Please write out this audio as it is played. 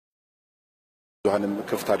ዙሃንም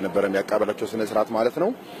ክፍት አልነበረም ያቀበላቸው ስነ ስርዓት ማለት ነው።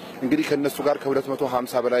 እንግዲህ ከነሱ ጋር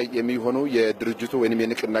ከ250 በላይ የሚሆኑ የድርጅቱ ወይንም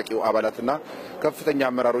የንቅናቄው አባላትና ከፍተኛ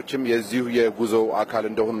አመራሮችም የዚሁ የጉዞ አካል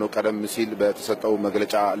እንደሆኑ ነው ቀደም ሲል በተሰጠው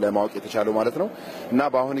መግለጫ ለማወቅ የተቻለው ማለት ነው። እና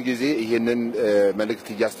በአሁን ጊዜ ይሄንን መልእክት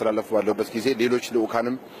እያስተላለፉ ባለበት ጊዜ ሌሎች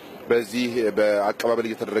ልኡካንም በዚህ በአቀባበል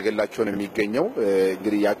እየተደረገላቸው ነው የሚገኘው።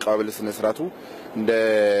 እንግዲህ የአቀባበል ስነ ስርዓቱ እንደ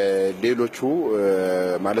ሌሎቹ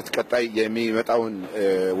ማለት ቀጣይ የሚመጣውን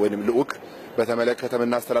ወይንም ልኡክ በተመለከተ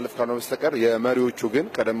ምናስተላልፍ ካልሆነ በስተቀር የመሪዎቹ ግን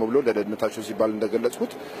ቀደም ብሎ ለደህንነታቸው ሲባል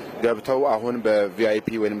እንደገለጹት ገብተው አሁን በቪአይፒ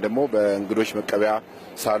ወይንም ደግሞ በእንግዶች መቀበያ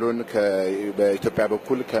ሳሎን በኢትዮጵያ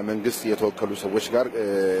በኩል ከመንግስት የተወከሉ ሰዎች ጋር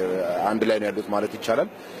አንድ ላይ ነው ያሉት ማለት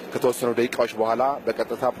ይቻላል። ከተወሰኑ ደቂቃዎች በኋላ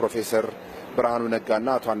በቀጥታ ፕሮፌሰር ብርሀኑ ነጋና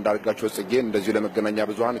አቶ አንዳርጋቸው ጽጌ እንደዚሁ ለመገናኛ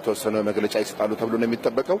ብዙሃን የተወሰነ መግለጫ ይሰጣሉ ተብሎ ነው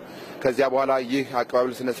የሚጠበቀው። ከዚያ በኋላ ይህ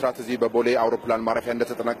አቀባበል ስነ ስርዓት እዚህ በቦሌ አውሮፕላን ማረፊያ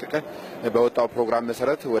እንደተጠናቀቀ በወጣው ፕሮግራም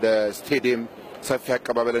መሰረት ወደ ስቴዲየም ሰፊ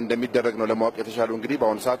አቀባበል እንደሚደረግ ነው ለማወቅ የተቻለው። እንግዲህ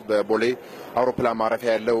በአሁኑ ሰዓት በቦሌ አውሮፕላን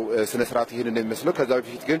ማረፊያ ያለው ስነ ስርዓት ይሄንን የሚመስለው። ከዛ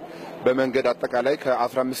በፊት ግን በመንገድ አጠቃላይ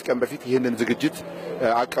ከ15 ቀን በፊት ይሄንን ዝግጅት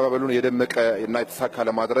አቀባበሉን የደመቀ እና የተሳካ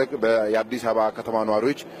ለማድረግ የአዲስ አበባ ከተማ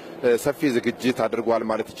ነዋሪዎች ሰፊ ዝግጅት አድርጓል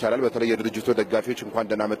ማለት ይቻላል። በተለይ የድርጅቱ ደጋፊዎች እንኳን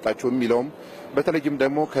ደህና መጣችሁ የሚለውም በተለይም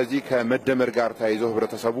ደግሞ ከዚህ ከመደመር ጋር ተያይዞ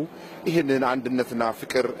ህብረተሰቡ ይሄንን አንድነትና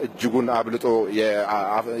ፍቅር እጅጉን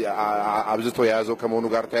አብዝቶ የያዘው ከመሆኑ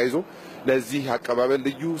ጋር ተያይዞ ለዚህ አቀባበል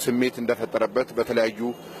ልዩ ስሜት እንደፈጠረበት በተለያዩ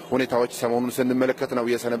ሁኔታዎች ሰሞኑን ስንመለከት ነው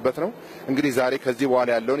የሰነበት ነው። እንግዲህ ዛሬ ከዚህ በኋላ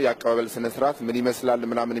ያለውን የአቀባበል ስነ ስርዓት ምን ይመስላል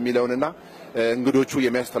ምናምን የሚለውንና እንግዶቹ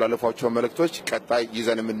የሚያስተላልፏቸው መልእክቶች ቀጣይ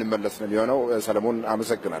ይዘን የምንመለስ ነው የሚሆነው። ሰለሞን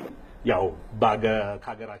አመሰግናለሁ። ያው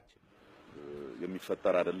ከሀገራችን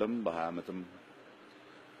የሚፈጠር አይደለም፣ በ20 ዓመትም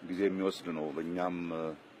ጊዜ የሚወስድ ነው። በእኛም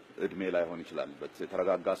እድሜ ላይ ሆን ይችላል።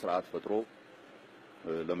 የተረጋጋ ስርዓት ፈጥሮ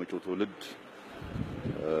ለመጪው ትውልድ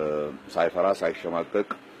ሳይፈራ ሳይሸማቀቅ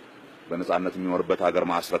በነጻነት የሚኖርበት ሀገር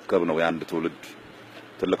ማስረከብ ነው የአንድ ትውልድ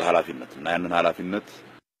ትልቅ ኃላፊነት እና ያንን ኃላፊነት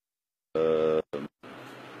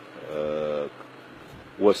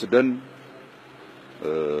ወስደን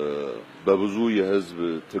በብዙ የህዝብ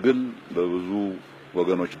ትግል በብዙ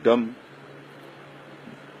ወገኖች ደም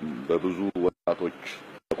በብዙ ወጣቶች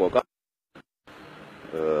ተቆቃ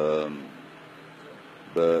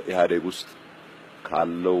በኢህአዴግ ውስጥ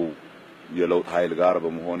ካለው የለውጥ ኃይል ጋር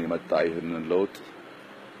በመሆን የመጣ ይህንን ለውጥ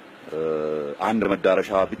አንድ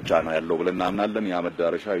መዳረሻ ብቻ ነው ያለው ብለን እናምናለን። ያ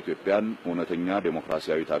መዳረሻ ኢትዮጵያን እውነተኛ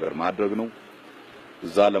ዴሞክራሲያዊት ሀገር ማድረግ ነው።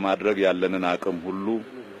 እዛ ለማድረግ ያለንን አቅም ሁሉ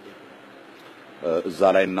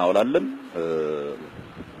እዛ ላይ እናውላለን።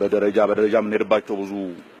 በደረጃ የምንሄድባቸው ብዙ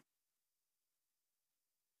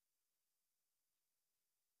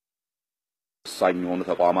ወሳኝ የሆኑ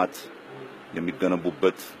ተቋማት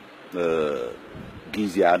የሚገነቡበት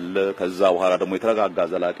ጊዜ አለ። ከዛ በኋላ ደግሞ የተረጋጋ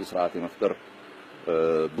ዘላቂ ስርዓት የመፍጠር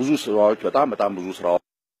ብዙ ስራዎች በጣም ብዙ ስራዎች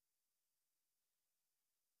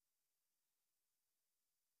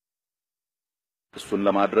እሱን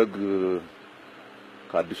ለማድረግ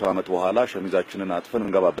ከአዲሱ ዓመት በኋላ ሸሚዛችንን አጥፈን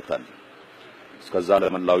እንገባበታለን። እስከዛ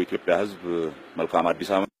ለመላው ኢትዮጵያ ሕዝብ መልካም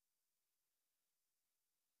አዲስ ዓመት።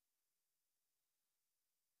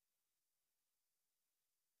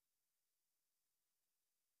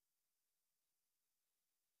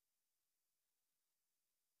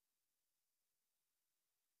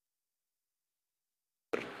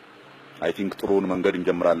 አይ ቲንክ ጥሩን መንገድ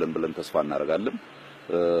እንጀምራለን ብለን ተስፋ እናደርጋለን።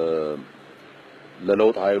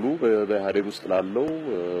 ለለውጥ ኃይሉ በኢህአዴግ ውስጥ ላለው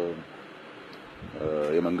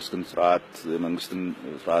የመንግስትን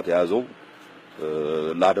ስርዓት የያዘው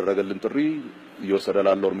ላደረገልን ጥሪ እየወሰደ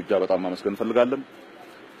ላለው እርምጃ በጣም ማመስገን እንፈልጋለን።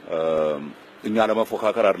 እኛ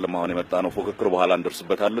ለመፎካከር አይደለም አሁን የመጣ ነው። ፎክክር በኋላ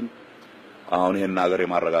እንደርስበታለን። አሁን ይሄን ሀገር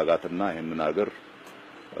የማረጋጋትና ይሄን ሀገር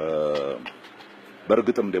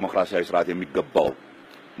በእርግጥም ዴሞክራሲያዊ ስርዓት የሚገባው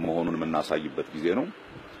መሆኑን የምናሳይበት ጊዜ ነው።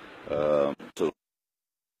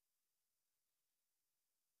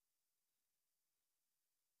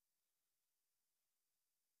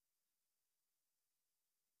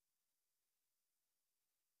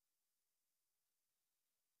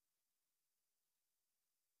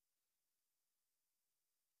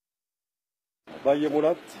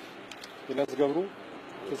 ባየሞላት ይላስገብሩ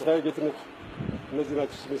ተስፋዬ ጌትነት እነዚህ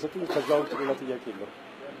ናቸው የሚሰጡኝ። ከዛው ጥቂት ጥያቄ የለም።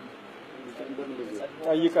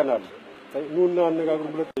 ጠይቀናል። ኑና አነጋግሩ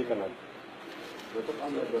ብለን ጠይቀናል።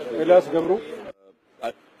 ይላስገብሩ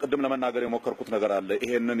ቅድም ለመናገር የሞከርኩት ነገር አለ።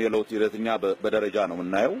 ይሄንን የለውጥ ሂደትኛ በደረጃ ነው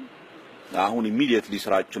የምናየው። አሁን ኢሚዲየትሊ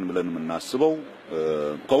ስራችን ብለን የምናስበው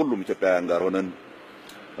ከሁሉም ኢትዮጵያውያን ጋር ሆነን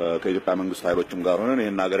ከኢትዮጵያ መንግስት ኃይሎችም ጋር ሆነን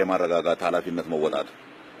ይሄን ሀገር የማረጋጋት ኃላፊነት መወጣት።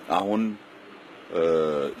 አሁን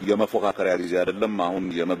የመፎካከሪያ ጊዜ አይደለም። አሁን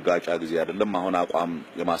የመጋጫ ጊዜ አይደለም። አሁን አቋም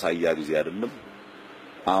የማሳያ ጊዜ አይደለም።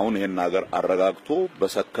 አሁን ይሄን ሀገር አረጋግቶ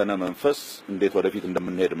በሰከነ መንፈስ እንዴት ወደፊት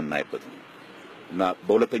እንደምንሄድ የምናይበት ነው እና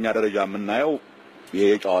በሁለተኛ ደረጃ የምናየው ይሄ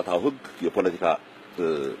የጨዋታው ህግ የፖለቲካ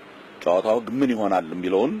ጨዋታው ህግ ምን ይሆናል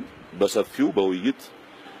የሚለውን በሰፊው በውይይት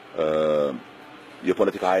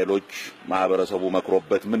የፖለቲካ ኃይሎች ማህበረሰቡ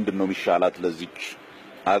መክሮበት ምንድነው የሚሻላት ለዚች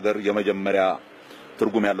ሀገር የመጀመሪያ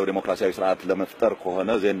ትርጉም ያለው ዲሞክራሲያዊ ስርዓት ለመፍጠር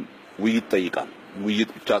ከሆነ ዘን ውይይት ይጠይቃል። ውይይት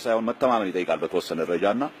ብቻ ሳይሆን መተማመን ይጠይቃል በተወሰነ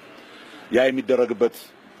ደረጃና ያ የሚደረግበት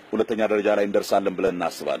ሁለተኛ ደረጃ ላይ እንደርሳለን ብለን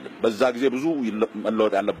እናስባለን። በዛ ጊዜ ብዙ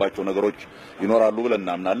መለወጥ ያለባቸው ነገሮች ይኖራሉ ብለን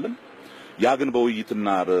እናምናለን። ያ ግን በውይይትና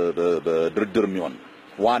በድርድር የሚሆን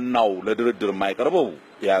ዋናው ለድርድር የማይቀርበው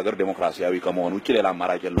የሀገር ዲሞክራሲያዊ ከመሆኑ ውጪ ሌላ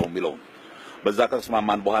አማራጭ የለውም የሚለው በዛ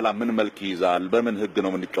ከተስማማን በኋላ ምን መልክ ይዛል በምን ህግ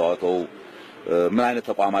ነው የምንጫወተው ምን አይነት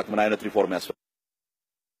ተቋማት ምን አይነት ሪፎርም ያስፈልጋል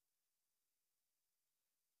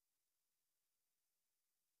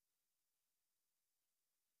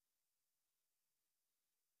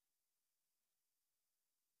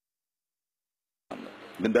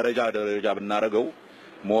ግን ደረጃ ብናረጋው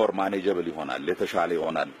ሞር ማኔጀብል ይሆናል የተሻለ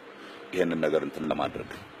ይሆናል ይሄንን ነገር እንትን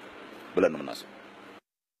ለማድረግ ብለን ነው የምናስበው።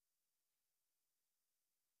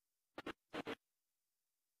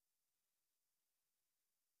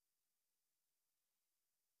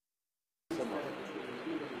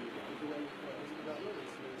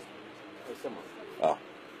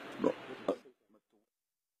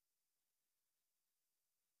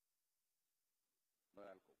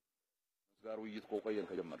 ጋር ውይይት ቆቆየን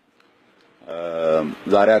ከጀመረ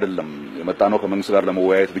ዛሬ አይደለም የመጣነው ከመንግስት ጋር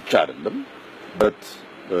ለመወያየት ብቻ አይደለም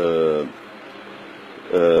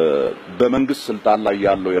በመንግስት ስልጣን ላይ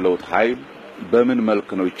ያለው የለውጥ ኃይል በምን መልክ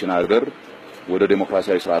ነው ይችን ሀገር ወደ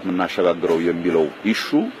ዲሞክራሲያዊ ስርዓት ምናሸጋግረው የሚለው ኢሹ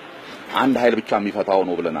አንድ ኃይል ብቻ የሚፈታው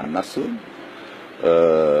ነው ብለን አናስብም።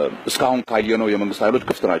 እስካሁን ካየነው የመንግስት ኃይሎች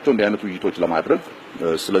ክፍት ናቸው እንዲህ አይነት ውይይቶች ለማድረግ።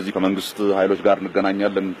 ስለዚህ ከመንግስት ኃይሎች ጋር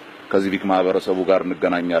እንገናኛለን ከሲቪክ ማህበረሰቡ ጋር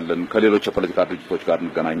እንገናኛለን ከሌሎች የፖለቲካ ድርጅቶች ጋር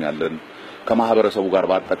እንገናኛለን ከማህበረሰቡ ጋር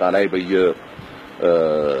በአጠቃላይ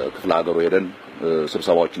በየክፍለ ሀገሩ ሄደን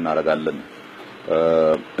ስብሰባዎች እናደርጋለን።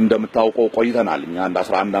 እንደምታውቀው ቆይተናል እኛ እንደ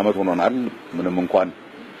 11 አመት ሆኖናል ምንም እንኳን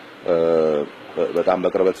በጣም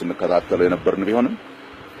በቅርበት ስንከታተለው የነበርን ቢሆንም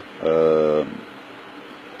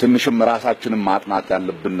ትንሽም ራሳችንን ማጥናት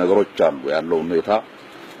ያለብን ነገሮች አሉ ያለው ሁኔታ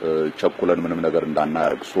ቸኩለን ምንም ነገር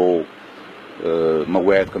እንዳናደርግ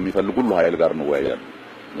መወያየት ከሚፈልጉ ሁሉ ኃይል ጋር ነው ወያያለን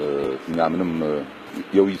እኛ ምንም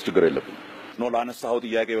የውይይት ችግር የለብንም ነው ላነሳው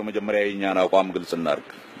ጥያቄ በመጀመሪያ የኛን አቋም ግልጽ እናድርግ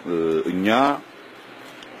እኛ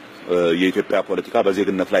የኢትዮጵያ ፖለቲካ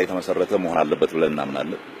በዜግነት ላይ የተመሰረተ መሆን አለበት ብለን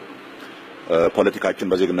እናምናለን ፖለቲካችን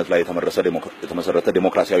በዜግነት ላይ የተመሰረተ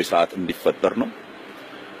ዲሞክራሲያዊ ስርዓት እንዲፈጠር ነው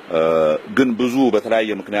ግን ብዙ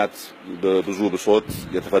በተለያየ ምክንያት በብዙ ብሶት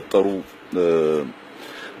የተፈጠሩ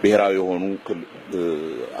ብሔራዊ የሆኑ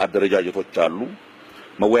አደረጃጀቶች አሉ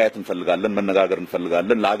መወያየት እንፈልጋለን መነጋገር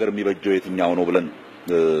እንፈልጋለን ለሀገር የሚበጀው የትኛው ነው ብለን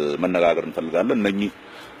መነጋገር እንፈልጋለን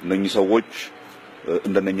እነኚህ ሰዎች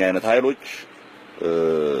እንደነኛ አይነት ኃይሎች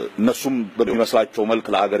እነሱም በሚመስላቸው መልክ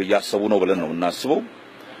ለሀገር ያያሰቡ ነው ብለን ነው እናስበው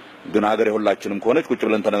ግን ሀገር የሁላችንም ከሆነች ቁጭ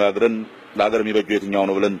ብለን ተነጋግረን ለሀገር የሚበጀው የትኛው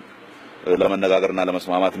ነው ብለን ለመነጋገርና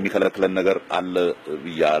ለመስማማት የሚከለክለን ነገር አለ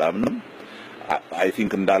ብያላምንም አይ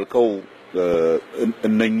ቲንክ እንዳልከው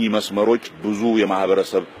እነኚህ መስመሮች ብዙ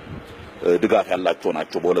የማህበረሰብ ድጋፍ ያላቸው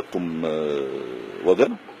ናቸው በሁለቱም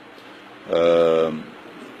ወገን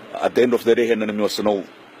at the end of the day ይሄንን የሚወስነው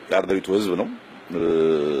የሀገሪቱ ህዝብ ነው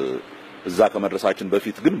እዛ ከመድረሳችን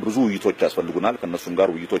በፊት ግን ብዙ ውይይቶች ያስፈልጉናል ከነሱም ጋር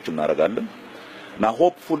ውይይቶች እናደርጋለን እና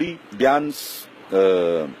ሆፕፉሊ ቢያንስ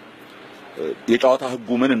የጨዋታ ህጉ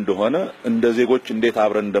ምን እንደሆነ እንደ ዜጎች እንዴት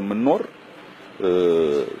አብረን እንደምንኖር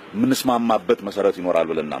ምንስማማበት መሰረት ይኖራል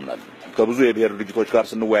ብለን እናምናለን ከብዙ የብሔር ድርጅቶች ጋር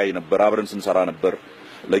ስንወያይ ነበር አብረን ስንሰራ ነበር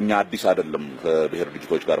ለኛ አዲስ አይደለም ከብሔር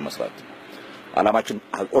ድርጅቶች ጋር መስራት አላማችን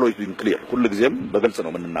always been clear ሁሉ ጊዜም በግልጽ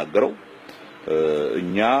ነው የምንናገረው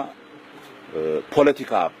እኛ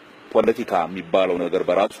ፖለቲካ የሚባለው ነገር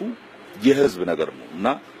በራሱ የህዝብ ነገር ነው እና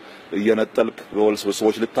የነጠልክ በወልስ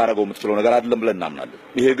በሰዎች ልታረጋው የምትችለው ነገር አይደለም ብለን እናምናለን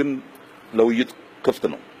ይሄ ግን ለውይይት ክፍት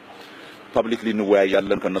ነው ፐብሊክሊ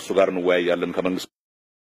እንወያያለን ከነሱ ጋር እንወያያለን ከመንግስት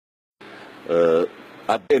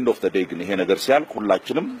at the end of the day ግን ይሄ ነገር ሲያልቅ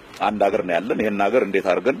ሁላችንም አንድ ሀገር ነው ያለን ይሄን ሀገር እንዴት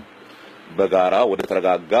አድርገን በጋራ ወደ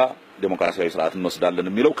ተረጋጋ ዲሞክራሲያዊ ስርዓት እንወስዳለን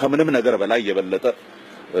የሚለው ከምንም ነገር በላይ የበለጠ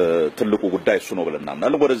ትልቁ ጉዳይ እሱ ነው ብለን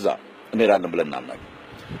እናምናለን ወደዛ እንሄዳለን ብለን እናምናለን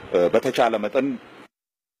በተቻለ መጠን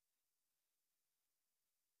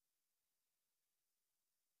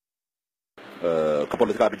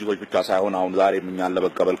ከፖለቲካ ድርጅቶች ብቻ ሳይሆን አሁን ዛሬ ምኛን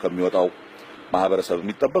ለበቀበል ከሚወጣው ማህበረሰብ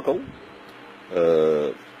የሚጠበቀው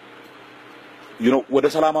ወደ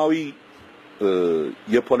ሰላማዊ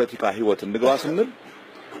የፖለቲካ ህይወት እንግባ ስንል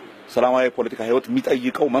ሰላማዊ ፖለቲካ ህይወት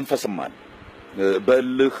የሚጠይቀው መንፈስም አለ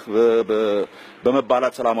በእልህ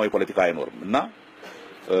በመባላት ሰላማዊ ፖለቲካ አይኖርም እና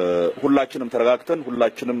ሁላችንም ተረጋግተን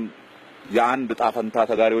ሁላችንም የአንድ ጣፈንታ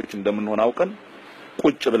ተጋሪዎች እንደምንሆን አውቀን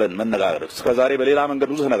ቁጭ ብለን መነጋገር እስከዛሬ በሌላ መንገድ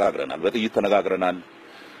ብዙ ተነጋግረናል በጥይት ተነጋግረናል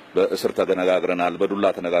በእስር ተነጋግረናል በዱላ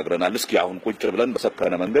ተነጋግረናል እስኪ አሁን ቁጭ ብለን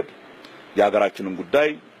በሰከነ መንገድ የሀገራችንን ጉዳይ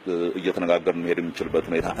እየተነጋገርን መሄድ የምንችልበት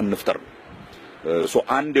ሁኔታ እንፍጠር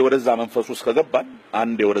አንዴ ወደዛ መንፈስ ውስጥ ከገባን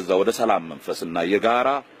አንዴ ወደዛ ወደ ሰላም መንፈስና የጋራ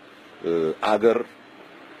አገር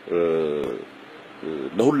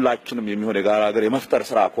ለሁላችንም የሚሆን የጋራ አገር የመፍጠር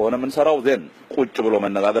ስራ ከሆነ ምን ሰራው ዘን ቁጭ ብሎ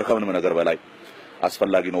መነጋገር ከምንም ነገር በላይ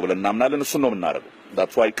አስፈላጊ ነው ብለን እናምናለን እሱ ነው የምናደርገው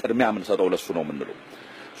that's why ቅድሚያ የምንሰጠው ለሱ ነው የምንለው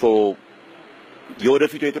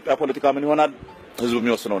የወደፊቱ የኢትዮጵያ ፖለቲካ ምን ይሆናል ህዝብ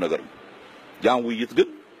የሚወስነው ነገር ነው ያን ውይይት ግን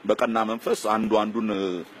በቀና መንፈስ አንዱ አንዱን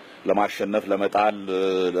ለማሸነፍ ለመጣል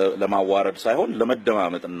ለማዋረድ ሳይሆን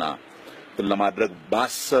ለመደማመጥና ለማድረግ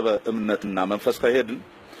ባሰበ እምነትና መንፈስ ከሄድን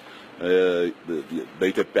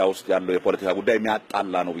በኢትዮጵያ ውስጥ ያለው የፖለቲካ ጉዳይ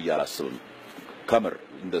የሚያጣላ ነው ብያላስብም ከምር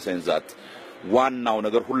እንደ ሴንዛት ዋናው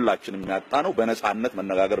ነገር ሁላችንም የሚያጣ ነው በነጻነት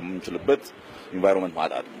መነጋገር የምንችልበት ኢንቫይሮንመንት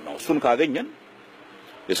ማጣት ነው እሱን ካገኘን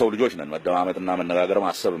የሰው ልጆች ነን መደማመጥና መነጋገር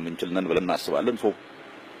ማሰብ የምንችል ነን ብለን እናስባለን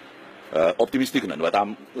ኦፕቲሚስቲክ ነን በጣም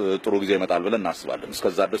ጥሩ ጊዜ ይመጣል ብለን እናስባለን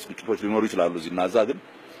እስከዛ ድረስ ግጭቶች ሊኖሩ ይችላሉ እዚህና እዛ ግን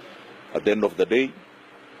at the end of the day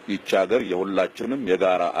ይህች ሀገር የሁላችንም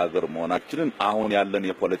የጋራ አገር መሆናችንን አሁን ያለን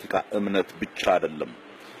የፖለቲካ እምነት ብቻ አይደለም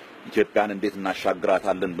ኢትዮጵያን እንዴት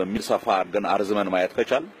እናሻግራታለን በሚል ሰፋ አድርገን አርዝመን ማየት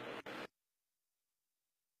ከቻል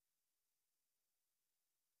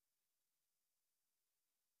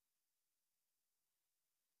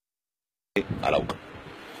አላውቅም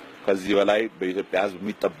ከዚህ በላይ በኢትዮጵያ ህዝብ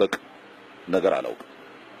የሚጠበቅ ነገር አላውቅም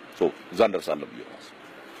እዛ እንደርሳለን ብዬ ነው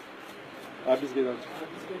አዲስ ጌታቸው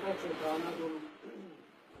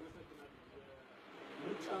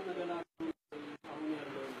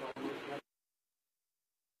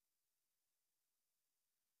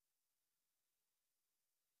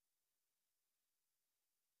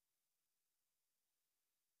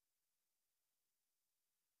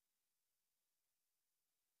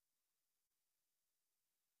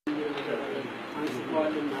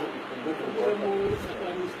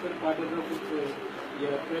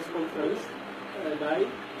የፕሬስ ኮንፈረንስ ላይ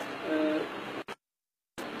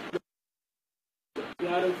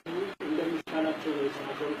ያረጁ እንደሚሻላቸው ነው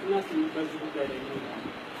የተናገሩትና በዚህ ጉዳይ ላይ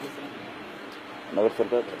ነው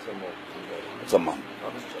ፈርዳት ሰማን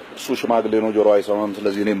እሱ ሽማግሌ ነው ጆሮ አይሰማም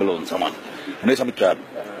ስለዚህ እኔ ምለው እንሰማን እኔ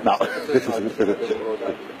ሰምቻለሁ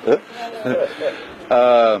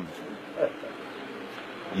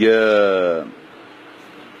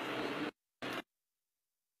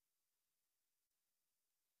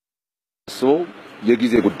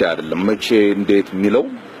የጊዜ ጉዳይ አይደለም መቼ እንዴት ሚለው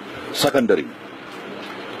ሰከንደሪ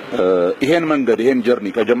ይሄን መንገድ ይሄን ጀርኒ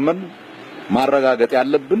ከጀመን ማረጋገጥ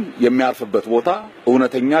ያለብን የሚያርፍበት ቦታ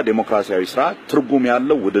እውነተኛ ዴሞክራሲያዊ ስርዓት ትርጉም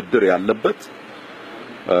ያለው ውድድር ያለበት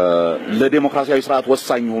ለዴሞክራሲያዊ ስርዓት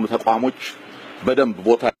ወሳኝ የሆኑ ተቋሞች በደንብ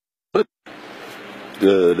ቦታ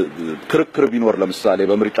ክርክር ቢኖር ለምሳሌ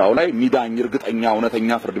በምርጫው ላይ ሚዳኝ እርግጠኛ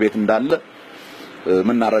እውነተኛ ፍርድ ቤት እንዳለ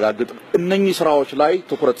ምናረጋግጥ እነኚህ ስራዎች ላይ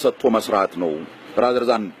ትኩረት ሰጥቶ መስራት ነው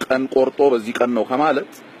ራዘርዛን ቀን ቆርጦ በዚህ ቀን ነው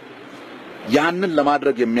ከማለት ያንን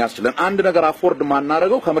ለማድረግ የሚያስችለን አንድ ነገር አፎርድ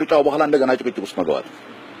ማናረገው ከምርጫው በኋላ እንደገና ጭቅጭቅ ውስጥ መግባት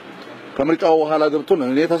ከምርጫው በኋላ ገብቶን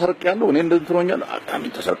እኔ ተሰርቀያለሁ እኔ እንደንትሮኛል አጣሚ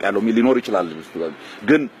ተሰርቀያለሁ ሚል ሊኖር ይችላል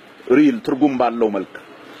ግን ሪል ትርጉም ባለው መልክ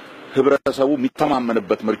ህብረተሰቡ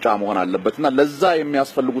የሚተማመንበት ምርጫ መሆን አለበትና ለዛ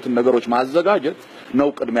የሚያስፈልጉትን ነገሮች ማዘጋጀት ነው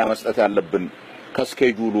ቅድሚያ መስጠት ያለብን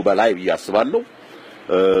ከስኬጁሉ በላይ ያስባለሁ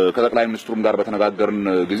ከጠቅላይ ሚኒስትሩም ጋር በተነጋገርን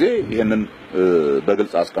ጊዜ ይሄንን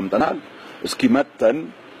በግልጽ አስቀምጠናል እስኪ መተን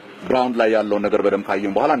ግራውንድ ላይ ያለው ነገር በደም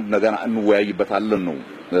ካየን በኋላ እንደገና እንወያይበታለን ነው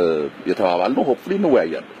የተባባልነው ሆፕፉሊ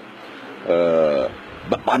እንወያያለን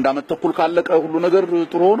በአንድ አመት ተኩል ካለቀ ሁሉ ነገር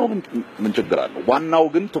ጥሩ ሆኖ ምን ችግር አለው ዋናው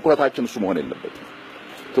ግን ትኩረታችን እሱ መሆን የለበትም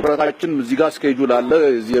ትኩረታችን እዚህ ጋር ስኬጁል አለ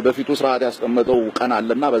እዚህ በፊቱ ስርዓት ያስቀመጠው ቀን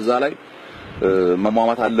አለና በዛ ላይ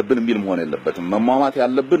መሟማት አለብን የሚል መሆን የለበትም መሟማት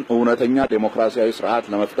ያለብን እውነተኛ ዴሞክራሲያዊ ስርዓት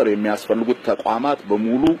ለመፍጠር የሚያስፈልጉት ተቋማት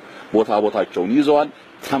በሙሉ ቦታቸውን ይዘዋል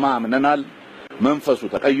ተማምነናል መንፈሱ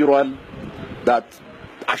ተቀይሯል ዳት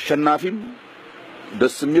አሸናፊም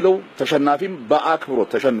ደስ የሚለው ተሸናፊም በአክብሮት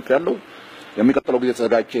ተሸንፈያለው የሚቀጥለው ጊዜ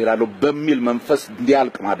ተዘጋጅቼ ይላል በሚል መንፈስ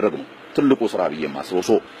እንዲያልቅ ማድረግ ነው ትልቁ ስራ ብዬ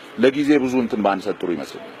ማስበው ለጊዜ ብዙ እንትን ባንሰጥሩ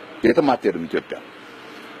ይመስል የትም አትሄድም ኢትዮጵያ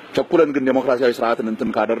ቸኩለን ግን ዴሞክራሲያዊ ስርዓትን እንትን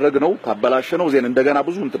ካደረግነው ካበላሸነው ዜን እንደገና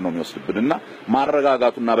ብዙ እንትን ነው የሚወስድብንና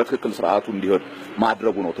ማረጋጋቱና በትክክል ስርዓቱ እንዲሆን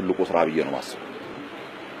ማድረጉ ነው ትልቁ ስራ ብዬ ነው ማስበው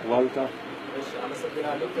ዋልታ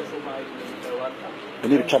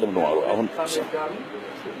እኔ ብቻ ለምን ነው አሁን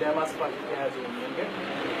ለማስፋት የተያዘው መንገድ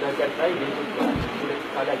በቀጣይ የኢትዮጵያ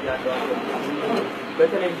ፖለቲካ ላይ ያለው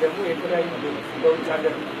በተለይ ደግሞ የተለያዩ በውጭ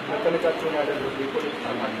ሀገር መቀመጫቸውን ያደረጉ የፖለቲካ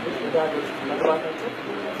ፓርቲዎች ወደ ሀገር ውስጥ መግባታቸው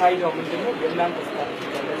ፋይዳው ምንድነው? የእናንተ ስትራቴጂ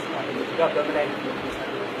ከነዚህ ፓርቲዎች ጋር በምን አይነት መልኩ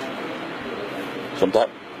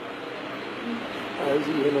ሰምተሃል?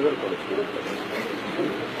 እዚህ ይሄ ነገር ፖለቲካ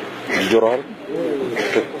ጆሮሃል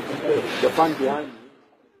ደፋን ቢያን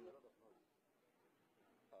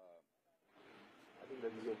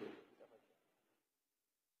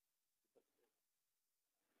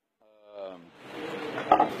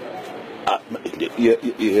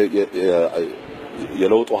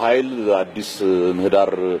የለውጡ ኃይል አዲስ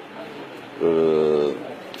ምህዳር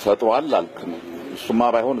ፈጥሯል አልክ። እሱማ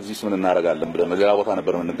ባይሆን እዚህ ምን እናደርጋለን ብለን ሌላ ቦታ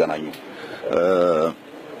ነበር የምንገናኘው።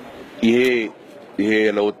 ይሄ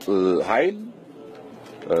የለውጥ ኃይል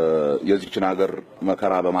የዚህችን ሀገር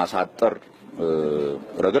መከራ በማሳጠር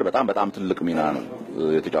ረገድ በጣም ትልቅ ሚና ነው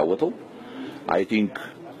የተጫወተው። አይ ቲንክ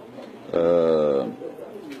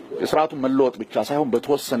የሥርዓቱ መለወጥ ብቻ ሳይሆን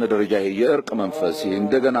በተወሰነ ደረጃ የእርቅ መንፈስ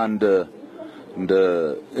እንደገና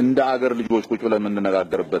እንደ አገር ልጆች ቁጭ ብለን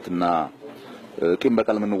የምንነጋገርበትና ቂም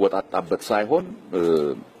በቀል የምንወጣጣበት ሳይሆን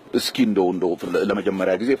እስኪ እንደው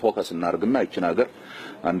ለመጀመሪያ ጊዜ ፎከስ እናርግና ይችን ሀገር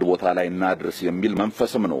አንድ ቦታ ላይ እናድርስ የሚል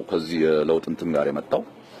መንፈስም ነው ከዚህ የለውጥ እንትን ጋር የመጣው።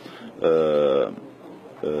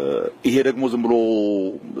 ይሄ ደግሞ ዝም ብሎ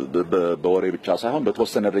በወሬ ብቻ ሳይሆን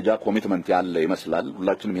በተወሰነ ደረጃ ኮሚትመንት ያለ ይመስላል።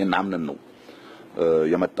 ሁላችንም ይሄን አምነን ነው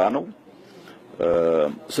የመጣ ነው።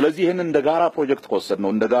 ስለዚህ ይሄን እንደ ጋራ ፕሮጀክት ከወሰድነው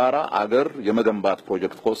እንደ ጋራ አገር የመገንባት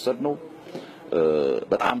ፕሮጀክት ከወሰድነው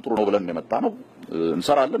በጣም ጥሩ ነው ብለን የመጣ ነው።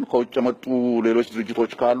 እንሰራለን። ከውጭ የመጡ ሌሎች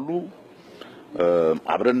ድርጅቶች ካሉ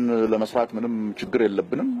አብረን ለመስራት ምንም ችግር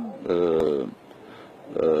የለብንም።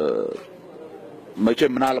 መቼ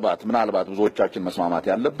ምናልባት ብዙዎቻችን መስማማት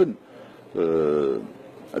ያለብን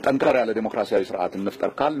ጠንከር ያለ ዲሞክራሲያዊ ስርዓት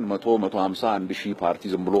እንፍጠር ካልን 150 1000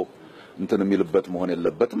 ፓርቲ ዝም ብሎ እንትን የሚልበት መሆን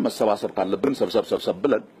የለበትም። መሰባሰብ ካለብን ሰብሰብ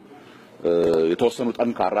ብለን የተወሰኑ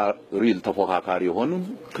ጠንካራ ሪል ተፎካካሪ የሆኑ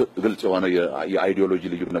ግልጽ የሆነ የአይዲዮሎጂ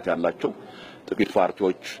ልዩነት ያላቸው ጥቂት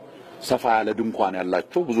ፓርቲዎች ሰፋ ያለ ድንኳን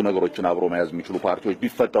ያላቸው ብዙ ነገሮችን አብሮ መያዝ የሚችሉ ፓርቲዎች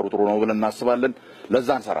ቢፈጠሩ ጥሩ ነው ብለን እናስባለን። ለዛ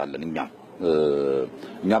እንሰራለን። እኛም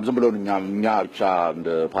ዝም ብለን እኛ ብቻ እንደ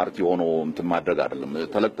ፓርቲ ሆኖ እንትን ማድረግ አይደለም።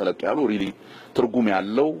 ተለቅ ያሉ ሪሊ ትርጉም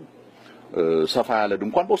ያለው ሰፋ ያለ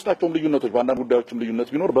ድንኳን በውስጣቸውም ልዩነቶች በአንዳንድ ጉዳዮችም ልዩነት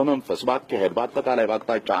ቢኖር በመንፈስ ባካሄድ በአጠቃላይ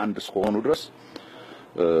ባቅጣጫ አንድ እስከሆኑ ድረስ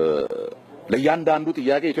ለእያንዳንዱ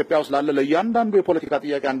ጥያቄ ኢትዮጵያ ውስጥ ላለ ለእያንዳንዱ የፖለቲካ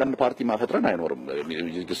ጥያቄ አንዳንድ ፓርቲ ማፈጥረን አይኖርም።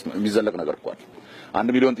 የሚዘለቅ ነገር እኮ አለ።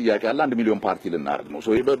 1 ሚሊዮን ጥያቄ አለ። 1 ሚሊዮን ፓርቲ ልናደርግ ነው።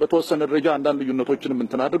 በተወሰነ ደረጃ አንዳንድ ልዩነቶችንም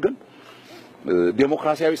እንትን አድርገን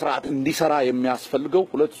ዴሞክራሲያዊ ስርዓት እንዲሰራ የሚያስፈልገው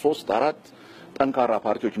 2 3 4 ጠንካራ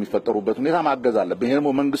ፓርቲዎች የሚፈጠሩበት ሁኔታ ማገዝ አለብን። ይሄ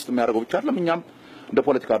ደግሞ መንግስት የሚያደርገው ብቻ አይደለም። እኛም እንደ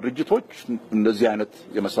ፖለቲካ ድርጅቶች እንደዚህ አይነት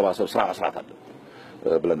የመሰባሰብ ስራ መስራት አለ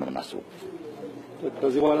ብለን ነው የምናስበው።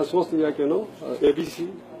 ከዚህ በኋላ 3 ጥያቄ ነው። ኤቢሲ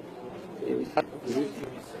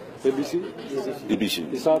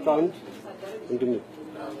ኢሳት አንድ እንድን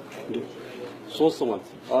 3 ማለት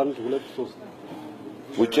 1 2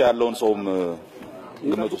 3 ውጪ ያለውን ሰውም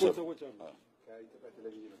ግምቱ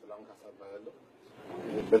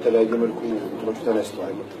በተለያየ መልኩ እንትኖቹ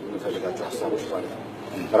ተነስተዋል። የምፈልጋቸው ሀሳቦች ማለት ነው።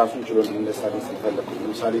 ራሱን ችሎ እንነሳለን ስለፈለኩ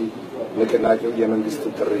ለምሳሌ ንቅናቄው የመንግስት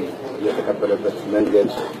ጥሪ የተቀበለበት መንገድ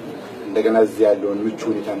እንደገና እዚህ ያለውን ምቹ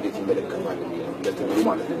ሁኔታ እንዴት ይመለከታል የሚለው ለትግሉ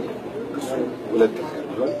ማለት ነው። እሱ ሁለት ነገር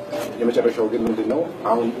ነው። የመጨረሻው ግን ምንድነው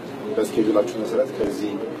አሁን በስኬጁላችሁ መሰረት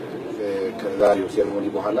ከዛሬው ሴሬሞኒ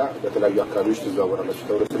በኋላ በተለያዩ አካባቢዎች ተዘዋወራላችሁ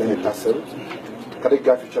ተብሎ ስለሚታሰሩ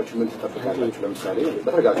ከደጋፊዎቻችሁ ምን ትጠብቃላችሁ? ለምሳሌ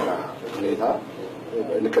በተረጋጋ ሁኔታ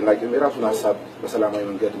ንቅናቄው የራሱን ሀሳብ በሰላማዊ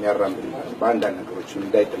መንገድ የሚያራምድ በአንዳንድ ነገሮች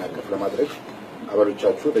እንዳይደናቀፍ ለማድረግ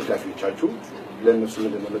አባሎቻችሁ ደጋፊዎቻችሁ ለነሱ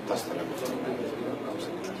ምንድነው የምታስተላልፉት?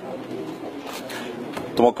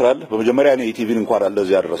 ትሞክራለህ? በመጀመሪያ እኔ ኢቲቪን እንኳን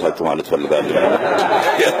እንደዚህ ያደረሳችሁ ማለት ፈልጋለሁ።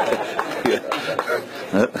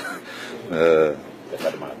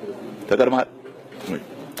 ተቀድማል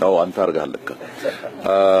አዎ አንተ አርጋለህ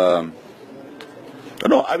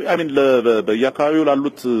ነው አሚን በየአካባቢው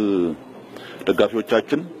ላሉት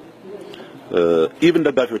ደጋፊዎቻችን ኢቭን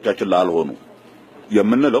ደጋፊዎቻችን ላልሆኑ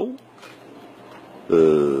የምንለው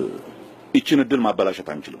እቺን እድል ማበላሸት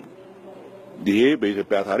አንችልም። ይሄ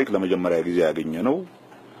በኢትዮጵያ ታሪክ ለመጀመሪያ ጊዜ ያገኘነው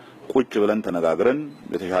ቁጭ ብለን ተነጋግረን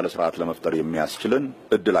የተሻለ ስርዓት ለመፍጠር የሚያስችልን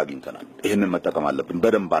እድል አግኝተናል። ይሄንን መጠቀም አለብን።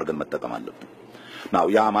 በደንብ አድርገን መጠቀም አለብን። ናው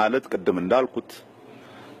ያ ማለት ቅድም እንዳልኩት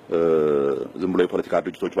ዝም ብሎ የፖለቲካ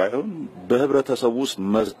ድርጅቶች ባይሆን በህብረተሰቡ ውስጥ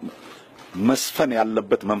መስፈን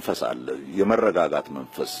ያለበት መንፈስ አለ። የመረጋጋት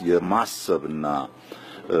መንፈስ፣ የማሰብና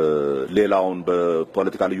ሌላውን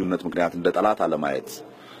በፖለቲካ ልዩነት ምክንያት እንደ ጠላት አለማየት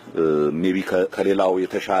ሜቢ ከሌላው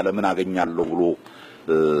የተሻለ ምን አገኛለሁ ብሎ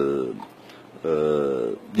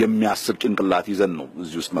የሚያስብ ጭንቅላት ይዘን ነው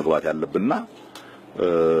እዚህ ውስጥ መግባት ያለብንና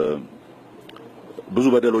ብዙ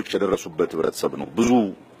በደሎች የደረሱበት ህብረተሰብ ነው ብዙ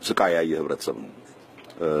ስቃይ ያየ ህብረተሰብ ነው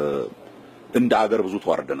እንደ ሀገር ብዙ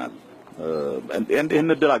ተዋርደናል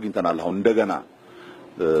ይሄን እድል አግኝተናል አሁን እንደገና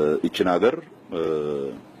እቺን ሀገር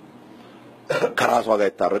ከራሷ ጋር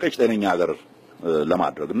የታረቀች ጤነኛ ሀገር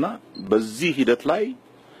ለማድረግና በዚህ ሂደት ላይ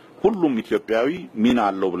ሁሉም ኢትዮጵያዊ ሚና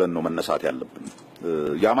አለው ብለን ነው መነሳት ያለብን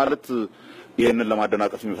ያ ማለት ይሄንን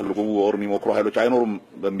ለማደናቀፍ የሚፈልጉ ወር የሚሞክሩ ኃይሎች አይኖሩም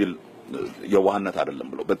በሚል የዋህነት አይደለም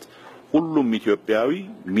ብለው ሁሉም ኢትዮጵያዊ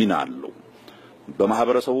ሚና አለው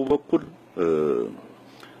በማህበረሰቡ በኩል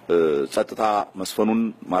ጸጥታ መስፈኑን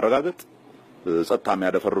ማረጋገጥ ጸጥታ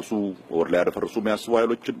የሚያደፈርሱ ወር ላይ ያደፈርሱ የሚያስቡ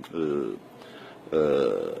ኃይሎችን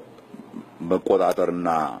መቆጣጠርና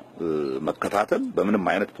መከታተል በምንም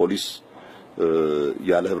አይነት ፖሊስ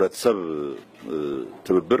ያለ ህብረተሰብ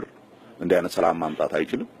ትብብር እንደ አይነት ሰላም ማምጣት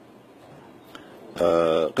አይችልም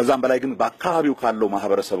ከዛም በላይ ግን በአካባቢው ካለው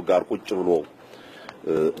ማህበረሰብ ጋር ቁጭ ብሎ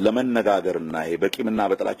ለመነጋገርና ይሄ በቂምና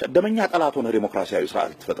በጥላቻ ደመኛ ጠላት ሆነ ዲሞክራሲያዊ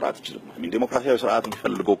ስርዓት ተፈጥራ አትችልም ዲሞክራሲያዊ ስርዓት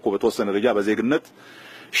የሚፈልገው እኮ በተወሰነ ደረጃ በዜግነት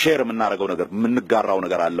ሼር የምናደርገው ነገር የምንጋራው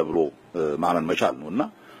ነገር አለ ብሎ ማመን መቻል ነውና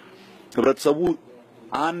ህብረተሰቡ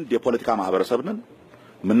አንድ የፖለቲካ ማህበረሰብ ነን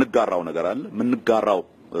የምንጋራው ነገር አለ የምንጋራው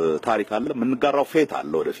ታሪክ አለ የምንጋራው ፌት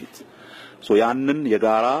አለ ወደፊት ያንን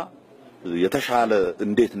የጋራ የተሻለ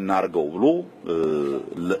እንዴት እናርገው ብሎ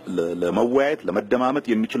ለመወያየት ለመደማመጥ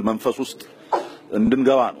የሚችል መንፈስ ውስጥ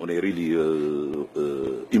እንድንገባ ነው እኔ ሪሊ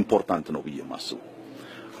ኢምፖርታንት ነው ብዬ ማስበው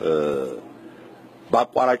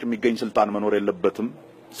በአቋራጭ የሚገኝ ስልጣን መኖር የለበትም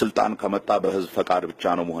ስልጣን ከመጣ በህዝብ ፈቃድ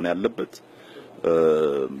ብቻ ነው መሆን ያለበት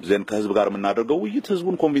ዘን ከህዝብ ጋር የምናደርገው ውይይት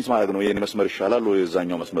ህዝቡን ኮንቪንስ ማድረግ ነው የኔ መስመር ይሻላል ወይ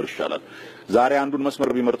የዛኛው መስመር ይሻላል ዛሬ አንዱን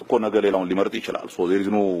መስመር ቢመርጥ እኮ ነገ ሌላውን ሊመርጥ ይችላል there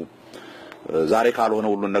is no ዛሬ ካልሆነ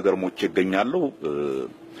ሁሉን ነገር ሞቼ ይገኛለሁ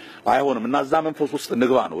አይሆንም እና እዛ መንፈስ ውስጥ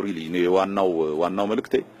ንግባ ነው ሪሊ ዋናው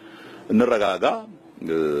መልእክቴ እንረጋጋ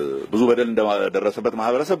ብዙ በደል እንደደረሰበት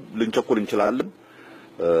ማህበረሰብ ልንቸኮል እንችላለን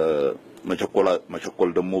መቸኮል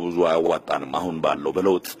ደግሞ ብዙ አያዋጣንም አሁን ባለው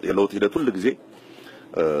የለውጥ ሂደት ሁሉ ጊዜ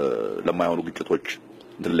ለማይሆኑ ግጭቶች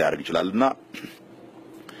እንትን ሊያደርግ ይችላልና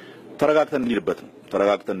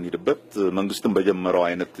ተረጋግተን እንሂድበት መንግስትን በጀመረው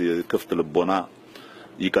አይነት ክፍት ልቦና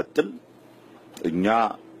ይቀጥል እኛ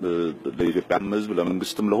ለኢትዮጵያም ህዝብ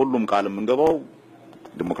ለመንግስትም ለሁሉም ቃል የምንገባው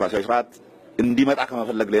ዲሞክራሲያዊ ስርዓት እንዲመጣ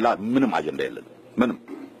ከመፈለግ ሌላ ምንም አጀንዳ የለም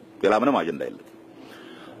ምንም አጀንዳ የለም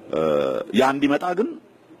ያ እንዲመጣ ግን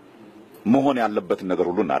መሆን ያለበት ነገር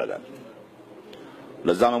ሁሉ እናደርጋለን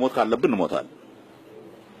ለዛ መሞት ካለብን እንሞታለን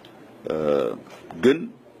ግን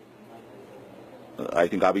አይ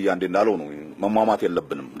ቲንክ አብይ አንዴ እንዳለው ነው መሟሟት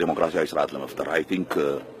የለብንም ዲሞክራሲያዊ ስርዓት ለመፍጠር አይ ቲንክ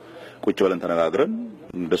ቁጭ ብለን ተነጋግረን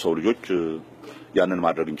እንደ ሰው ልጆች ያንን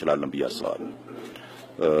ማድረግ እንችላለን ብዬ አስባለሁ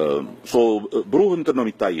ብሩህ እንትን ነው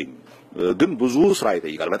የሚታየኝ ግን ብዙ ስራ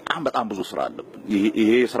ይጠይቃል በጣም ብዙ ስራ አለብን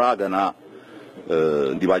ይሄ ስራ ገና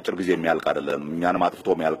እንዲባጭር ጊዜ የሚያልቅ አይደለም እኛንም አጥፍቶ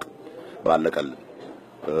የሚያልቅ ባለቀልን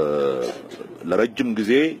ለረጅም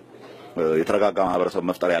ጊዜ የተረጋጋ ማህበረሰብ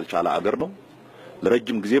መፍጠር ያልቻለ አገር ነው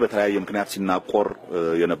ለረጅም ጊዜ በተለያየ ምክንያት ሲናቆር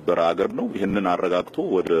የነበረ አገር ነው ይሄንን አረጋግቶ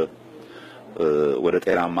ወደ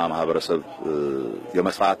ጤናማ ማህበረሰብ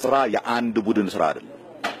የመስራት ስራ የአንድ ቡድን ስራ አይደለም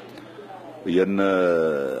የነ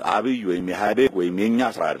አብይ ወይም የሃዴግ ወይም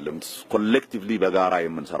የኛ ስራ አይደለም ኮሌክቲቭሊ በጋራ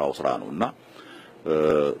የምንሰራው ስራ ነውና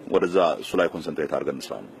ወደዛ እሱ ላይ ኮንሰንትሬት አድርገን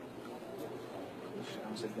እንስራ ነው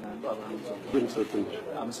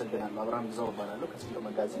አመሰግናለሁ አብርሃም ግዛው ባላለው ከስልጣ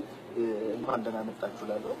መጋዚ እንኳን ደህና መጣችሁ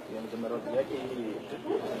ላለው የመጀመሪያው ጥያቄ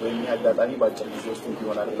ወይም ያጋጣሚ ባጭር ጊዜ ውስጥ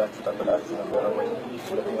ይሆናል ብላችሁ ተጠብቃችሁ ነበር ወይ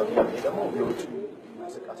ሁለተኛው ጥያቄ ደግሞ የውጭ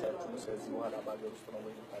እንቅስቃሴያችሁ ስለዚህ በኋላ ባገር ውስጥ ነው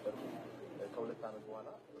ወይ ታደርጉ ከሁለት ዓመት በኋላ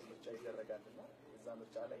ምርጫ ይደረጋልና እዛ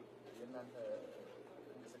ምርጫ ላይ የእናንተ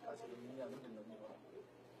እንቅስቃሴ ምንድን ነው የሚሆነው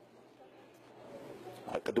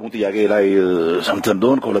ቅድሙ ጥያቄ ላይ ሰምተን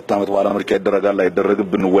እንደሆነ ከሁለት ዓመት በኋላ ምርጫ ይደረጋል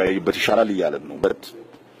አይደረግብን ወያይበት ይሻላል ይያለን ነው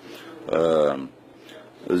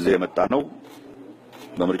እዚህ የመጣ ነው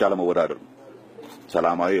በምርጫ ለመወዳደር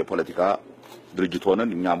ሰላማዊ የፖለቲካ ድርጅት ሆነን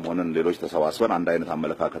እኛም ሆነን ሌሎች ተሰባስበን አንድ አይነት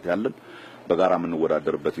አመለካከት ያለን በጋራ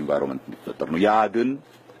የምንወዳደርበት ኢንቫይሮንመንት እንዲፈጠር ነው ያ ግን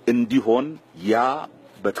እንዲሆን ያ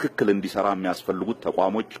በትክክል እንዲሰራ የሚያስፈልጉት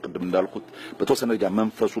ተቋሞች ቅድም እንዳልኩት በተወሰነ ደረጃ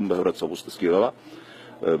መንፈሱን በህብረተሰቡ ውስጥ እስኪገባ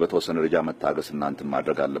በተወሰነ ደረጃ መታገስ እናንተን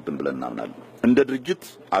ማድረግ አለብን ብለን እናምናለን እንደ ድርጅት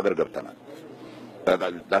አገር ገብተናል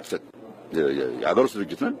that's it የአገር ውስጥ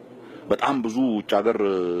ድርጅት ነን በጣም ብዙ ውጭ ሀገር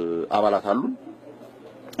አባላት አሉን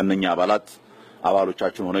እነኛ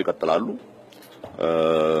አባሎቻችን ሆነው ይቀጥላሉ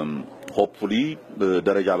ሆፕፉሊ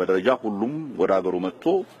ደረጃ በደረጃ ሁሉም ወደ ሀገሩ መጥቶ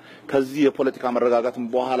ከዚህ የፖለቲካ መረጋጋትም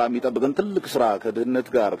በኋላ የሚጠብቀን ትልቅ ስራ ከድህነት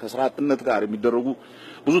ጋር ከስራ አጥነት ጋር የሚደረጉ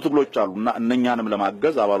ብዙ ትግሎች አሉና እነኛንም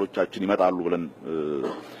ለማገዝ አባሎቻችን ይመጣሉ ብለን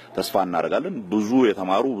ተስፋ እናደርጋለን። ብዙ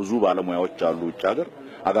የተማሩ ብዙ ባለሙያዎች አሉ ውጭ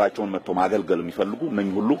ሀገራቸውን መጥተው ማገልገል የሚፈልጉ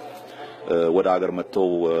እነኚህ ሁሉ ወደ ሀገር መጥተው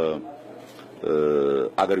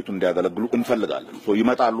አገሪቱን እንዲያገለግሉ እንፈልጋለን።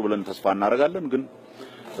 ይመጣሉ ብለን ተስፋ እናደርጋለን። ግን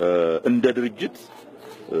እንደ ድርጅት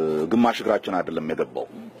ግማሽ እግራችን አይደለም የገባው።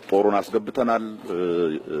 ጦሩን አስገብተናል።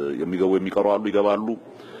 የሚገቡ የሚቀሩ አሉ፣ ይገባሉ።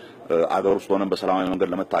 አገር ውስጥ ሆነን በሰላማዊ መንገድ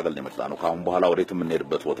ለመታገል ነው የመጣነው። ካሁን በኋላ ወዴትም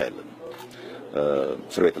የምንሄድበት ቦታ የለም።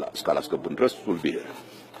 እስር ቤት እስካላስገቡን ድረስ ሱልቢ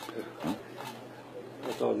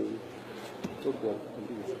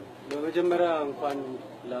በመጀመሪያ እንኳን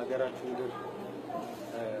ለሀገራችሁ ምድር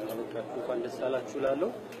አበቃችሁ እንኳን ደስ አላችሁ እላለሁ።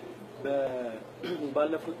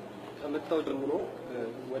 ባለፉት ከመጣው ጀምሮ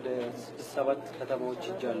ወደ 6-7 ከተማዎች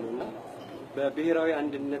ይጃሉና በብሔራዊ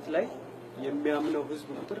አንድነት ላይ የሚያምነው ህዝብ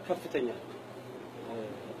ቁጥር ከፍተኛ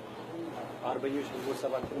አርበኞች ግንቦት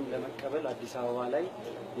 7ንም ለመቀበል አዲስ አበባ ላይ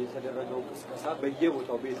የተደረገው ቅስቀሳ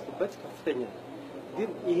በየቦታው በየትኩበት ከፍተኛ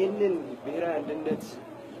ግን ይሄንን ብሔራዊ አንድነት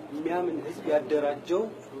የሚያምን ህዝብ ያደራጀው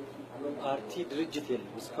ፓርቲ ድርጅት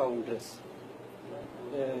የለም እስካሁን ድረስ።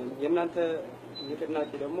 የእናንተ ንቅናቄ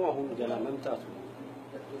ደግሞ አሁን ገና መምጣቱ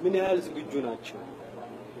ምን ያህል ዝግጁ ናቸው?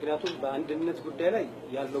 ምክንያቱም በአንድነት ጉዳይ ላይ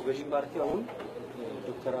ያለው ገዢ ፓርቲ አሁን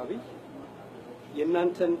ዶክተር አብይ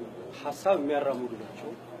የእናንተን ሐሳብ የሚያራምዱ ናቸው፣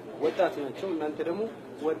 ወጣት ናቸው። እናንተ ደግሞ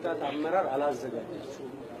ወጣት አመራር አላዘጋጃችሁ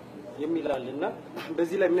የሚላልና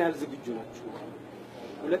በዚህ ላይ ምን ያህል ዝግጁ ናቸው?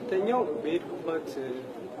 ሁለተኛው በሄድኩበት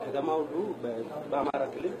ከተማ ሁሉ በአማራ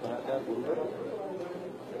ክልል ባህር ዳር፣ ጎንደር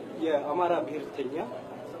የአማራ ብሔርተኛ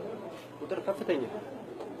ቁጥር ከፍተኛ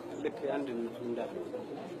ልክ አንድነቱ እንዳለ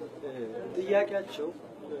ጥያቄያቸው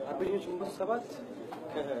አርበኞች ግንቦት 7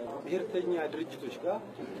 ከብሔርተኛ ድርጅቶች ጋር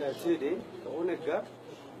ከትህዴን ከኦነግ ጋር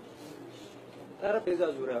ጠረጴዛ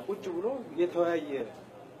ዙሪያ ቁጭ ብሎ የተወያየ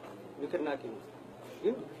ንቅናቄ ነው።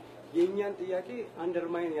 ግን የእኛን ጥያቄ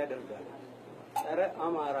አንደርማይን ያደርጋል፣ ጸረ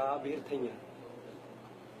አማራ ብሔርተኛ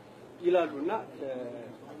ይላሉና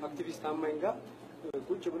አክቲቪስት አማኝ ጋር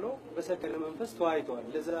ቁጭ ብሎ በሰከነ መንፈስ ተወያይተዋል።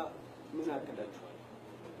 ለዛ ምን አቀዳችሁ?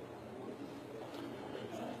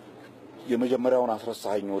 የመጀመሪያውን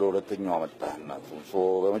አስረሳኸኝ ወደ ሁለተኛው አመጣህና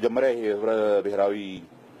በመጀመሪያ የህብረ ብሔራዊ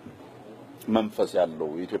መንፈስ ያለው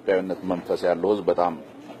የኢትዮጵያዊነት መንፈስ ያለው ህዝብ በጣም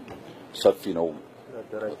ሰፊ ነው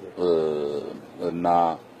እና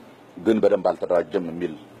ግን በደንብ አልተደራጀም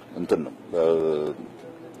የሚል እንትን ነው።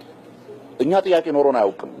 እኛ ጥያቄ ኖሮን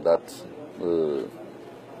አያውቅም። ዳት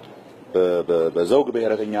በዘውግ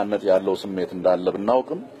ብሔረተኛነት ያለው ስሜት እንዳለ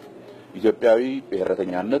ብናውቅም ኢትዮጵያዊ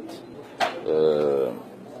ብሔረተኛነት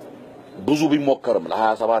ብዙ ቢሞከርም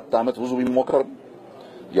ለ27 ዓመት ብዙ ቢሞከርም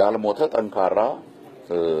ያልሞተ ጠንካራ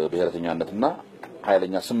ብሔረተኛነትና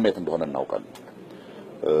ኃይለኛ ስሜት እንደሆነ እናውቃለን።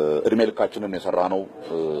 እድሜ ልካችንን የሰራነው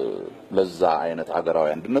ለዛ አይነት አገራዊ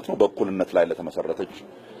አንድነት ነው። በእኩልነት ላይ ለተመሰረተች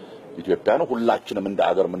ኢትዮጵያ ነው። ሁላችንም እንደ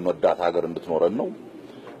አገር የምንወዳት ሀገር እንድትኖረን ነው።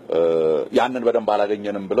 ያንን በደንብ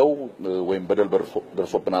አላገኘንም ብለው ወይም በደል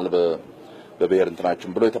ደርሶብናል በብሔር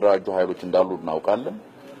እንትናችን ብለው የተደራጁ ኃይሎች እንዳሉ እናውቃለን።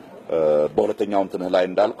 በሁለተኛው እንትንህ ላይ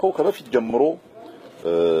እንዳልከው ከበፊት ጀምሮ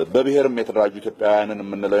በብሔርም የተደራጁ ኢትዮጵያውያንን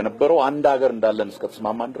የምንለው የነበረው አንድ ሀገር እንዳለን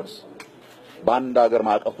እስከተስማማን ድረስ በአንድ ሀገር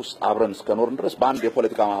ማዕቀፍ ውስጥ አብረን እስከኖርን ድረስ በአንድ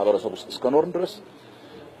የፖለቲካ ማህበረሰብ ውስጥ እስከኖርን ድረስ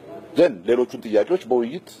ግን ሌሎቹን ጥያቄዎች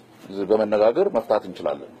በውይይት በመነጋገር መፍታት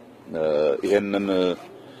እንችላለን። ይሄንን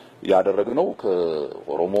ያደረግነው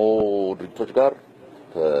ከኦሮሞ ድርጅቶች ጋር፣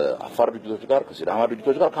 ከአፋር ድርጅቶች ጋር፣ ከሲዳማ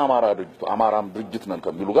ድርጅቶች ጋር፣ ከአማራም ድርጅት ነን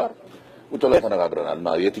ከሚሉ ጋር ቁጭ ላይ ተነጋግረናልና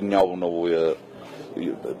የትኛው ነው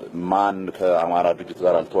ማን ከአማራ ድርጅት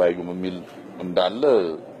ጋር አልተወያዩም የሚል እንዳለ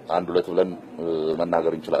አንድ ሁለት ብለን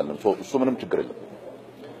መናገር እንችላለን። እሱ ምንም ችግር የለም።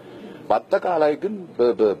 በአጠቃላይ ግን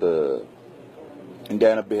እንዲህ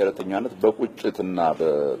አይነት ብሔረተኛነት በቁጭትና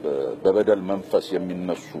በበደል መንፈስ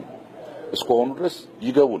የሚነሱ እስከሆኑ ድረስ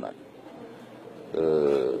ይገቡናል።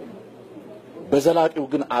 በዘላቂው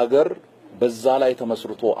ግን አገር በዛ ላይ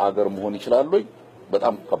ተመስርቶ አገር መሆን ይችላል ወይ?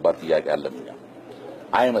 በጣም ከባድ ጥያቄ አለን።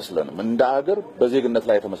 አይመስለንም። እንደ አገር በዜግነት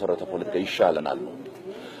ላይ የተመሰረተ ፖለቲካ ይሻለናል ነው።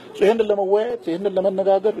 ይሄንን ለመወያየት ይሄንን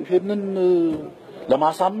ለመነጋገር ይሄንን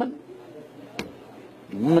ለማሳመን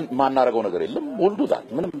ምን ማናረገው ነገር የለም። ወልዱታል።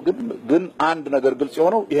 ምንም ግን አንድ ነገር ግልጽ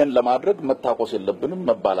የሆነው ይሄን ለማድረግ መታቆስ የለብንም፣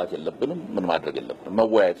 መባላት የለብንም፣ ምን ማድረግ የለብንም።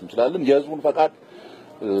 መወያየት እንችላለን። የህዝቡን ፈቃድ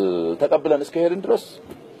ተቀብለን እስከሄድን ድረስ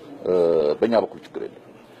በእኛ በኩል ችግር የለም።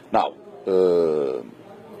 ናው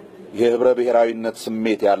የህብረ ብሔራዊነት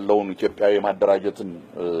ስሜት ያለውን ኢትዮጵያዊ ማደራጀትን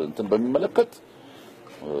እንትን በሚመለከት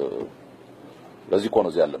ለዚህ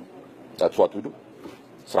ኮኖዝ ያለን ታጥቷት ሄዱ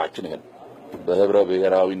ስራችን ይሄን በህብረ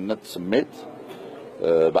ብሔራዊነት ስሜት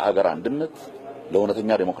በአገር አንድነት ለእውነተኛ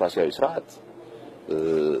ዲሞክራሲያዊ ስርዓት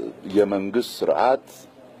የመንግስት ስርዓት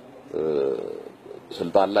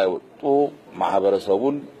ስልጣን ላይ ወጥቶ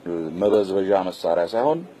ማህበረሰቡን መበዝበዣ መሳሪያ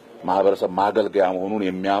ሳይሆን ማህበረሰብ ማገልገያ መሆኑን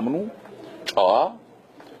የሚያምኑ ጨዋ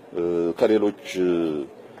ከሌሎች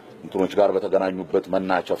እንትኖች ጋር በተገናኙበት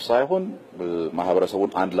መናቸፍ ሳይሆን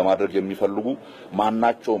ማህበረሰቡን አንድ ለማድረግ የሚፈልጉ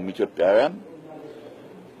ማናቸውም ኢትዮጵያውያን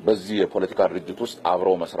በዚህ የፖለቲካ ድርጅት ውስጥ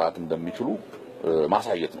አብረው መስራት እንደሚችሉ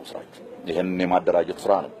ማሳየት ነው ስራችን። ይሄንን የማደራጀት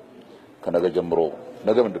ስራ ነው ከነገ ጀምሮ።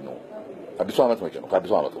 ነገ ምንድነው? አዲሱ ዓመት መቼ ነው?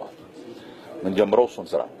 ከአዲሱ ዓመት በኋላ ምን ጀምሮ እሱን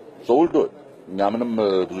ስራ ሶልዶ እኛ ምንም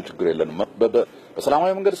ብዙ ችግር የለንም።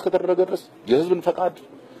 በሰላማዊ መንገድ እስከተደረገ ድረስ የህዝብን ፈቃድ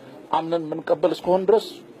አምነን ምንቀበል እስከሆነ ድረስ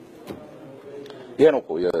ይሄ ነው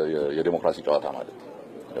እኮ የዲሞክራሲ ጨዋታ ማለት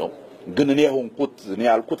ነው። ግን እኔ ሆንኩት እኔ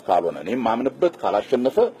ያልኩት ካልሆነ እኔ ማምንበት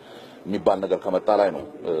ካላሸነፈ የሚባል ነገር ከመጣ ላይ ነው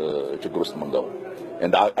ችግር ውስጥ መንገው።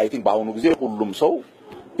 and I think በአሁኑ ጊዜ ሁሉም ሰው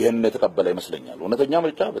ይሄንን የተቀበለ ይመስለኛል። እውነተኛ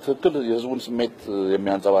ምርጫ በትክክል የህዝቡን ስሜት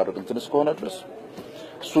የሚያንጸባርቅ እንትን እስከሆነ ድረስ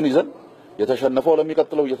እሱን ይዘን የተሸነፈው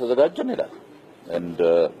ለሚቀጥለው እየተዘጋጀን ይላል። and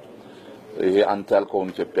ይሄ አንተ ያልከውን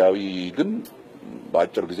ኢትዮጵያዊ ግን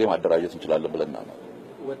በአጭር ጊዜ ማደራጀት እንችላለን ብለና ነው።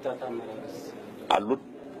 ወጣት አመራርስ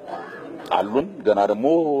አሉን ገና ደግሞ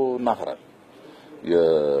እናፈራለን።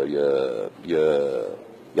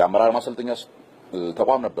 የአመራር ማሰልጠኛ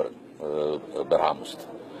ተቋም ነበር በርሃም ውስጥ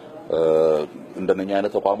እንደነኛ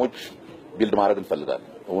አይነት ተቋሞች ቢልድ ማድረግ እንፈልጋለን።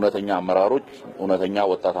 እውነተኛ አመራሮች እውነተኛ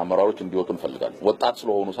ወጣት አመራሮች እንዲወጡ እንፈልጋለን። ወጣት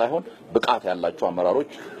ስለሆኑ ሳይሆን ብቃት ያላቸው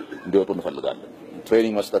አመራሮች እንዲወጡ እንፈልጋለን።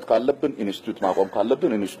 ትሬኒንግ መስጠት ካለብን ኢንስቲትዩት ማቆም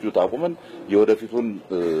ካለብን ኢንስቲትዩት አቁመን የወደፊቱን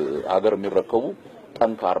አገር የሚረከቡ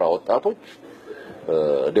ጠንካራ ወጣቶች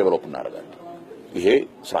ዴቨሎፕ እናደርጋለን። ይሄ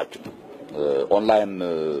ስራችን ነው። ኦንላይን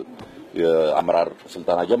የአመራር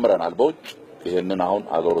ስልጠና ጀምረናል በውጭ። ይሄንን አሁን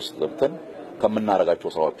አገር ውስጥ ገብተን ከምናደርጋቸው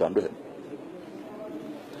ስራዎች አንዱ ይሄ ነው።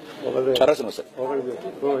 ጨረስን መሰለኝ።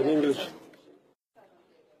 English.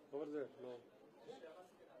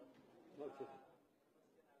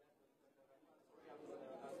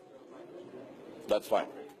 That's fine.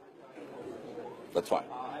 That's fine.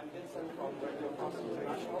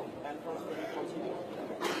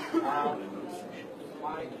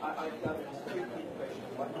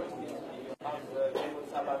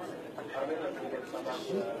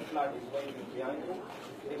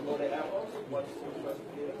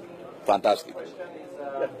 Fantastic. Is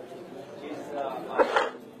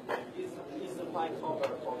the flight over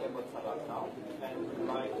for Gimbo Sabat now? And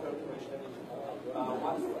my third question is,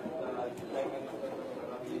 what's the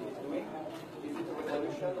is doing? Is it a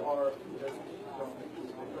revolution or just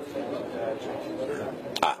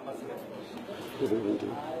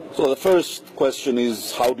So the first question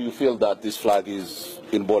is, how do you feel that this flag is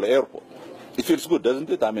in Bole Airport? It feels good, doesn't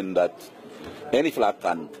it? I mean, that any flag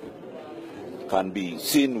can be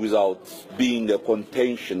seen without being a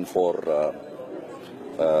contention for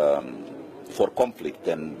conflict,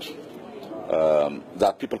 and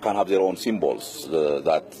that people can have their own symbols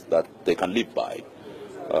that they can live by.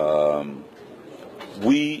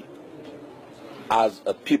 We, as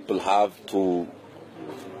a people, have to,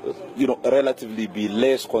 relatively be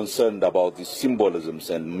less concerned about the symbolisms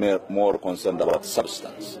and more concerned about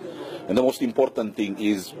substance. And the most important thing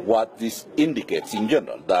is what this indicates in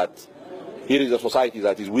general, that here is a society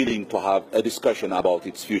that is willing to have a discussion about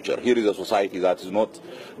its future. Here is a society that is not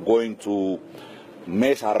going to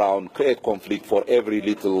mess around, create conflict for every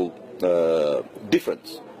little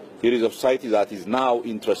difference. Here is a society that is now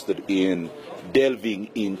interested in delving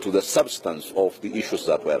into the substance of the issues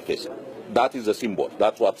that we are facing. That is the symbol.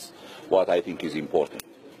 That's what I think is important.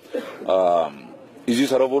 Is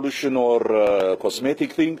this a revolution or a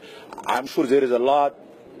cosmetic thing? I'm sure there is a lot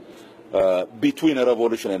between a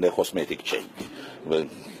revolution and a cosmetic change. Well,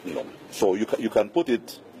 so you can put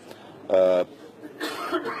it.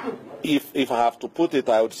 If I have to put it,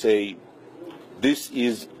 I would say this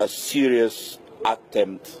is a serious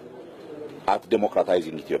attempt at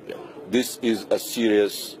democratizing Ethiopia. This is a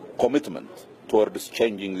serious commitment towards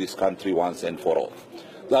changing this country once and for all.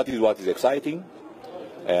 That is what is exciting,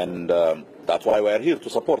 and that's why we are here to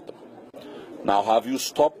support them. Now, have you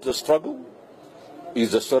stopped the struggle?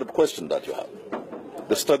 Is the third question that you have.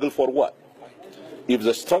 The struggle for what? If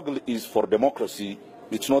the struggle is for democracy,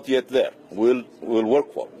 it's not yet there. We'll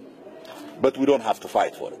work for it. But we don't have to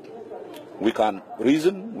fight for it. We can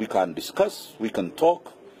reason, we can discuss, we can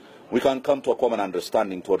talk, we can come to a common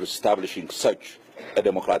understanding towards establishing such a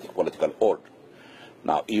democratic political order.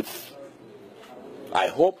 Now, I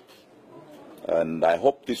hope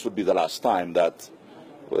this would be the last time that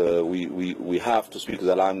we have to speak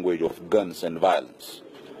the language of guns and violence.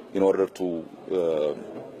 in order to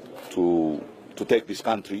take this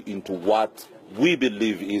country into what we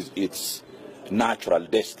believe is its natural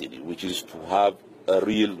destiny, which is to have a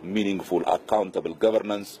real, meaningful, accountable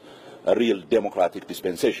governance, a real democratic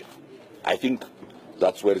dispensation. I think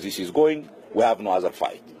that's where this is going. We have no other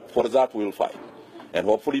fight. For that, we will fight, and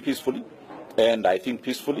hopefully peacefully, and I think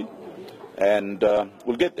peacefully, and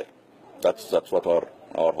we'll get there. That's what our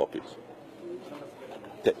hope is.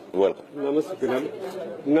 Welcome.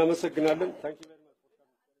 እናመሰግናለን. Thank you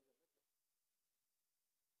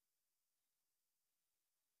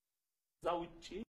very much.